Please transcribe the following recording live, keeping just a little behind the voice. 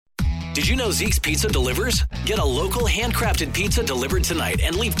Did you know Zeke's Pizza delivers? Get a local handcrafted pizza delivered tonight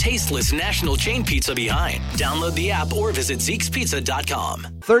and leave tasteless national chain pizza behind. Download the app or visit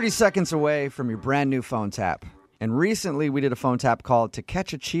Zeke'sPizza.com. 30 seconds away from your brand new phone tap. And recently we did a phone tap called To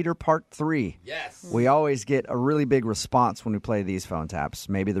Catch a Cheater Part 3. Yes. We always get a really big response when we play these phone taps.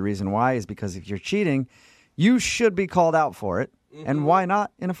 Maybe the reason why is because if you're cheating, you should be called out for it. And why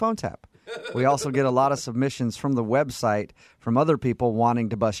not in a phone tap? We also get a lot of submissions from the website from other people wanting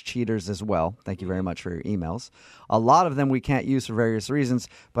to bust cheaters as well. Thank you very much for your emails. A lot of them we can't use for various reasons,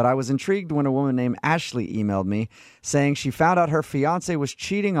 but I was intrigued when a woman named Ashley emailed me saying she found out her fiance was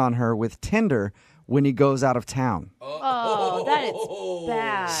cheating on her with Tinder when he goes out of town. Oh, that is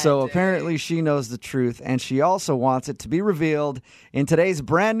bad. So apparently she knows the truth, and she also wants it to be revealed in today's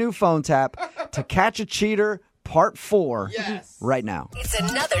brand new phone tap, To Catch a Cheater Part 4, right now. It's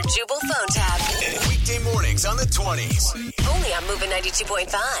another Jubal phone tab. Weekday mornings on the 20s. Only on Moving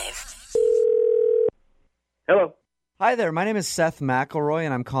 92.5. Hello. Hi there, my name is Seth McElroy,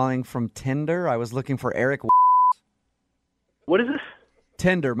 and I'm calling from Tinder. I was looking for Eric. What is this?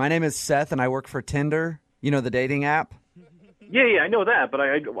 Tinder. My name is Seth, and I work for Tinder. You know, the dating app? Yeah, I know that, but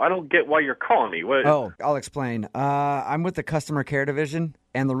I don't get why you're calling me. What? Oh, I'll explain. I'm with the customer care division,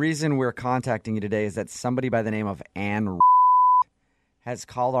 and the reason we're contacting you today is that somebody by the name of Ann has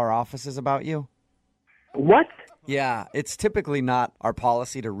called our offices about you. What? Yeah, it's typically not our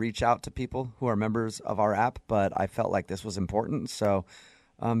policy to reach out to people who are members of our app, but I felt like this was important. So,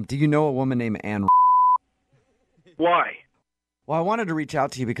 do you know a woman named Ann? Why? Well, I wanted to reach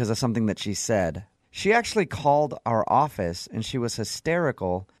out to you because of something that she said. She actually called our office, and she was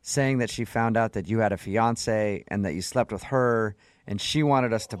hysterical, saying that she found out that you had a fiance and that you slept with her, and she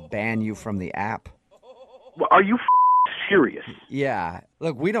wanted us to ban you from the app. Well, are you serious? Yeah.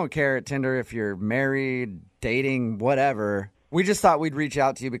 Look, we don't care at Tinder if you're married, dating, whatever. We just thought we'd reach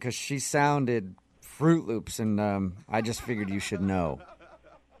out to you because she sounded Fruit Loops, and I just figured you should know.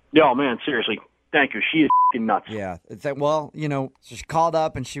 No, man, seriously. Thank you. She is nuts. Yeah. It's that, well, you know, so she called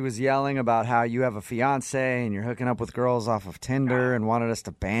up and she was yelling about how you have a fiance and you're hooking up with girls off of Tinder and wanted us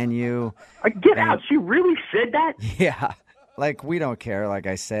to ban you. Get out. She really said that? Yeah. Like, we don't care, like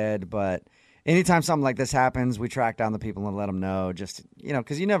I said, but anytime something like this happens, we track down the people and let them know. Just, you know,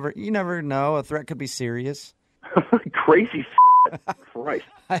 because you never know. A threat could be serious. Crazy Christ.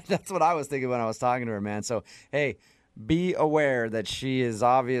 That's what I was thinking when I was talking to her, man. So, hey, be aware that she is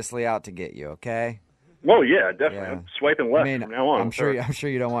obviously out to get you, okay? Well, yeah, definitely. Yeah. I'm swiping left from now on. I'm sure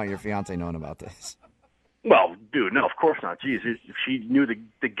you don't want your fiance knowing about this. Well, dude, no, of course not. Jeez, if she knew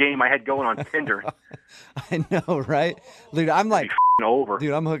the game I had going on Tinder. I know, right? Dude, I'm like, over.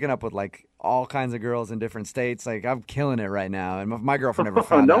 Dude, I'm hooking up with like all kinds of girls in different states. Like, I'm killing it right now. And my girlfriend never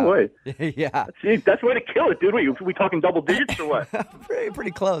found out. No way. Yeah. See, that's the way to kill it, dude. We talking double digits or what?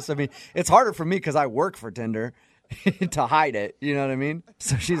 pretty close. I mean, it's harder for me because I work for Tinder. To hide it, you know what I mean?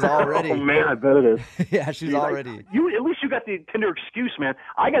 So she's already. Oh man, I bet it is. Yeah, she's already. At least you got the Tinder excuse, man.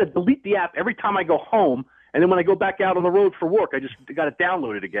 I got to delete the app every time I go home, and then when I go back out on the road for work, I just got to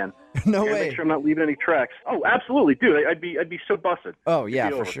download it again. No way. Make sure I'm not leaving any tracks. Oh, absolutely, dude. I'd be so busted. Oh yeah,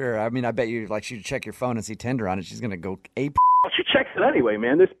 for sure. I mean, I bet you she'd check your phone and see Tinder on it. She's gonna go ape. Well, she checks it anyway,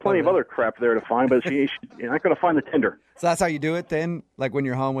 man. There's plenty of other crap there to find, but you're not going to find the Tinder. So that's how you do it then? Like when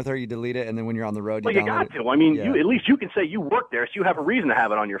you're home with her, you delete it, and then when you're on the road, you got to. I mean, at least you can say you work there, so you have a reason to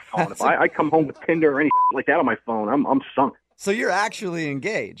have it on your phone. If I come home with Tinder or anything like that on my phone, I'm sunk. So you're actually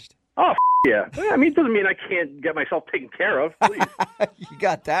engaged? Oh, yeah. I mean, it doesn't mean I can't get myself taken care of. Please. You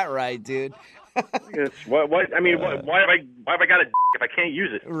got that right, dude. What? I mean, why have I got a if I can't use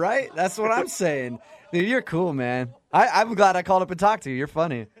it? Right? That's what I'm saying. Dude, you're cool, man. I'm glad I called up and talked to you. You're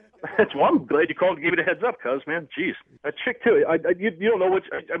funny. Well, I'm glad you called and gave me the heads up, cuz, man. Jeez. That chick, too, you don't know what...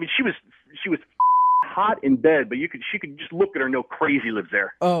 I mean, she was hot in bed, but she could just look at her, know crazy lives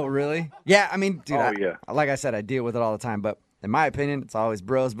there. Oh, really? Yeah, I mean, dude, yeah. Like I said, I deal with it all the time, but in my opinion, it's always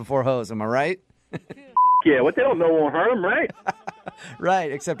bros before hoes. Am I right? Yeah, what they don't know won't hurt them, right?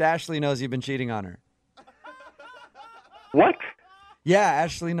 Right, except Ashley knows you've been cheating on her. What? Yeah,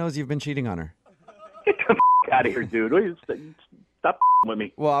 Ashley knows you've been cheating on her. Get the out of here, dude. Stop with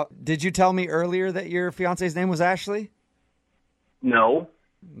me. Well, did you tell me earlier that your fiance's name was Ashley? No.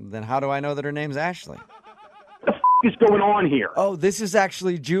 Then how do I know that her name's Ashley? What the is going on here? Oh, this is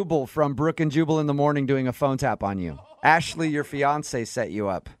actually Jubal from Brooke and Jubal in the Morning doing a phone tap on you. Ashley, your fiance, set you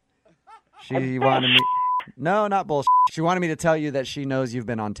up. She wanted me... No, not bullshit. She wanted me to tell you that she knows you've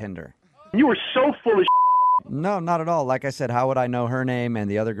been on Tinder. You were so full of No, not at all. Like I said, how would I know her name and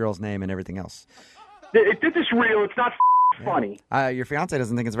the other girl's name and everything else? This is real. It's not funny. Your fiance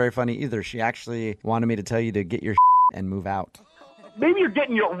doesn't think it's very funny either. She actually wanted me to tell you to get your and move out. maybe you're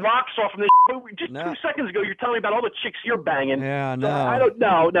getting your rocks off from this. Just 2 seconds ago, you're telling me about all the chicks you're banging. Yeah, no. So I don't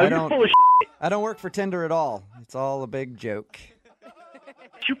know. No, you're full of shit. I don't work for Tinder at all. It's all a big joke.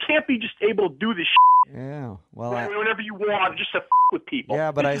 You can't be just able to do this shit. Yeah. Well, whenever you want, just to with people.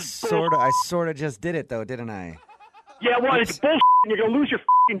 Yeah, but I sort of just did it though, didn't I? Yeah, well, it's bullshit, and you're gonna lose your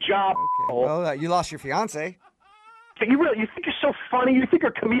job. Okay. Well, you lost your fiance. You think you're so funny? You think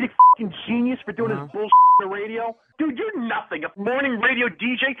you're a comedic genius for doing this bullshit on the radio? Dude, you're nothing. A morning radio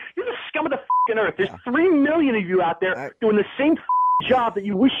DJ? You're the scum of the earth. There's 3 million of you out there doing the same job that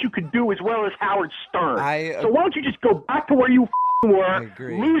you wish you could do as well as Howard Stern. So why don't you just go back to where you were,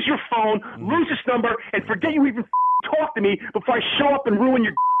 lose your phone, lose this number, and forget you even talk to me before I show up and ruin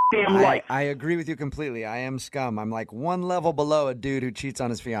your damn life. I agree with you completely. I am scum. I'm like one level below a dude who cheats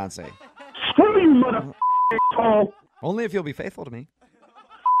on his fiance. Screw you, mother asshole. Only if you'll be faithful to me.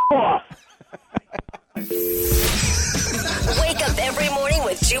 Off. Wake up every morning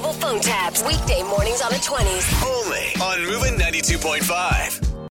with Jubal phone tabs. Weekday mornings on the 20s. Only on Moving 92.5.